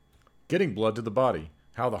Getting blood to the body.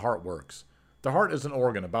 How the heart works. The heart is an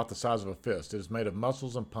organ about the size of a fist. It is made of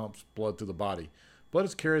muscles and pumps blood through the body. Blood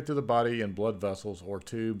is carried through the body in blood vessels or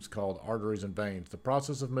tubes called arteries and veins. The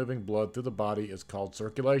process of moving blood through the body is called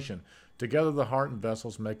circulation. Together, the heart and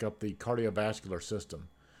vessels make up the cardiovascular system.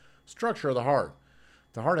 Structure of the heart.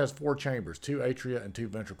 The heart has four chambers, two atria and two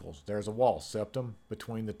ventricles. There is a wall, septum,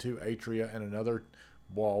 between the two atria and another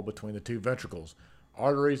wall between the two ventricles.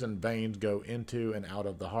 Arteries and veins go into and out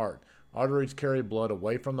of the heart. Arteries carry blood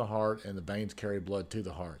away from the heart, and the veins carry blood to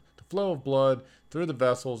the heart. The flow of blood through the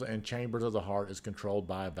vessels and chambers of the heart is controlled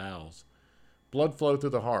by valves. Blood flow through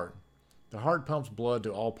the heart. The heart pumps blood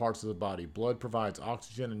to all parts of the body. Blood provides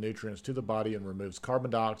oxygen and nutrients to the body and removes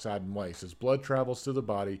carbon dioxide and waste. As blood travels through the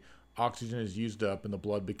body, oxygen is used up and the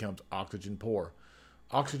blood becomes oxygen poor.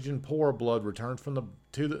 Oxygen poor blood returns from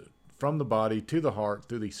the body to the heart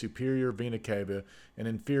through the superior vena cava and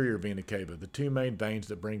inferior vena cava, the two main veins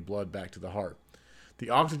that bring blood back to the heart. The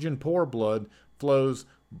oxygen poor blood flows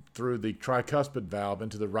through the tricuspid valve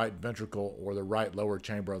into the right ventricle or the right lower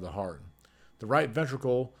chamber of the heart. The right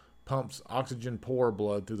ventricle pumps oxygen poor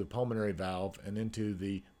blood through the pulmonary valve and into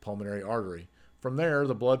the pulmonary artery. From there,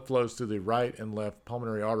 the blood flows through the right and left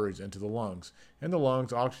pulmonary arteries into the lungs. In the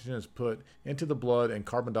lungs, oxygen is put into the blood and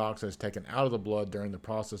carbon dioxide is taken out of the blood during the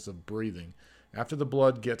process of breathing. After the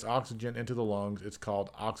blood gets oxygen into the lungs, it's called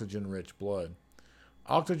oxygen-rich blood.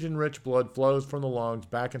 Oxygen-rich blood flows from the lungs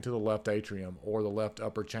back into the left atrium or the left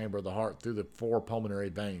upper chamber of the heart through the four pulmonary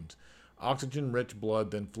veins. Oxygen-rich blood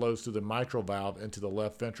then flows through the mitral valve into the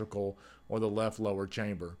left ventricle or the left lower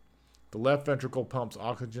chamber. The left ventricle pumps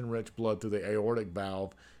oxygen-rich blood through the aortic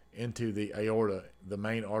valve into the aorta, the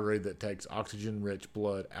main artery that takes oxygen-rich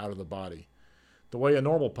blood out of the body. The way a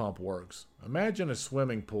normal pump works. Imagine a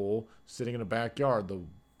swimming pool sitting in a backyard. The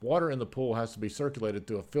water in the pool has to be circulated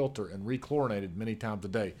through a filter and rechlorinated many times a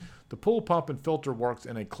day. The pool pump and filter works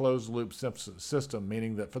in a closed-loop system,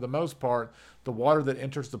 meaning that for the most part, the water that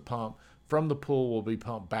enters the pump from the pool will be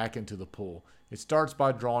pumped back into the pool. It starts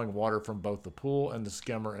by drawing water from both the pool and the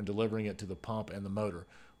skimmer and delivering it to the pump and the motor.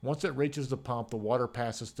 Once it reaches the pump, the water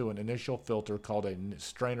passes through an initial filter called a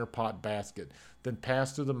strainer pot basket, then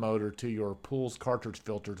passes through the motor to your pool's cartridge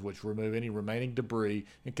filters, which remove any remaining debris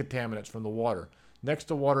and contaminants from the water. Next,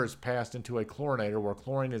 the water is passed into a chlorinator where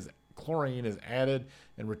chlorine is added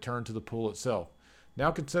and returned to the pool itself. Now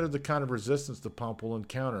consider the kind of resistance the pump will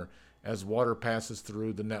encounter as water passes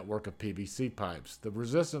through the network of PVC pipes. The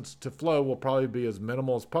resistance to flow will probably be as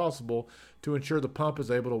minimal as possible to ensure the pump is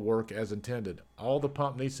able to work as intended. All the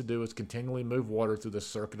pump needs to do is continually move water through the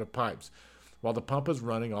circuit of pipes. While the pump is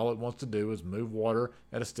running, all it wants to do is move water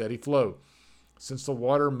at a steady flow. Since the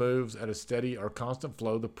water moves at a steady or constant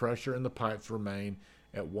flow, the pressure in the pipes remain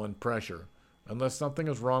at one pressure. Unless something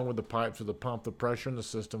is wrong with the pipes or the pump, the pressure in the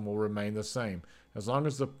system will remain the same. As long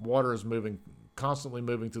as the water is constantly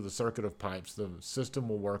moving through the circuit of pipes, the system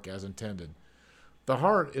will work as intended. The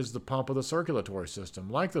heart is the pump of the circulatory system.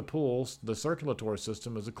 Like the pools, the circulatory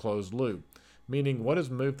system is a closed loop, meaning what is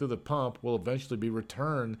moved through the pump will eventually be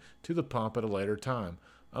returned to the pump at a later time.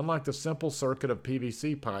 Unlike the simple circuit of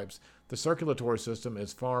PVC pipes, the circulatory system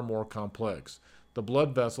is far more complex. The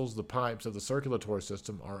blood vessels, the pipes of the circulatory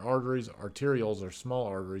system, are arteries, arterioles are small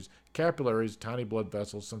arteries, capillaries, tiny blood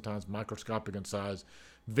vessels, sometimes microscopic in size,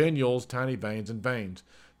 venules, tiny veins, and veins.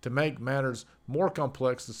 To make matters more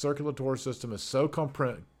complex, the circulatory system is so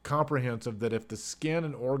comprehensive that if the skin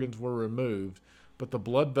and organs were removed, but the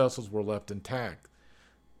blood vessels were left intact,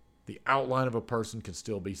 the outline of a person can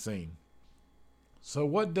still be seen. So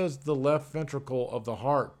what does the left ventricle of the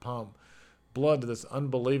heart pump blood to this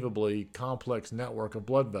unbelievably complex network of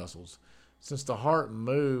blood vessels? Since the heart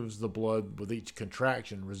moves the blood with each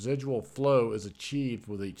contraction, residual flow is achieved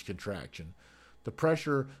with each contraction. The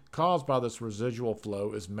pressure caused by this residual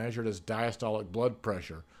flow is measured as diastolic blood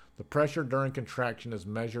pressure. The pressure during contraction is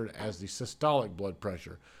measured as the systolic blood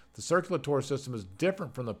pressure. The circulatory system is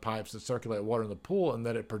different from the pipes that circulate water in the pool in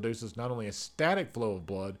that it produces not only a static flow of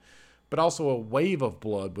blood, but also a wave of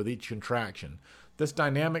blood with each contraction. This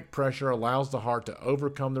dynamic pressure allows the heart to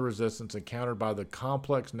overcome the resistance encountered by the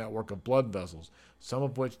complex network of blood vessels, some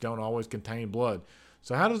of which don't always contain blood.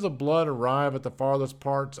 So how does the blood arrive at the farthest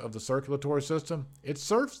parts of the circulatory system? It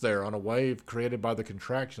surfs there on a wave created by the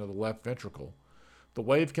contraction of the left ventricle. The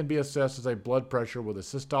wave can be assessed as a blood pressure with a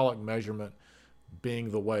systolic measurement being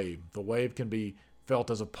the wave. The wave can be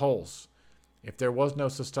felt as a pulse. If there was no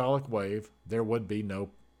systolic wave, there would be no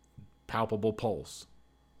palpable pulse.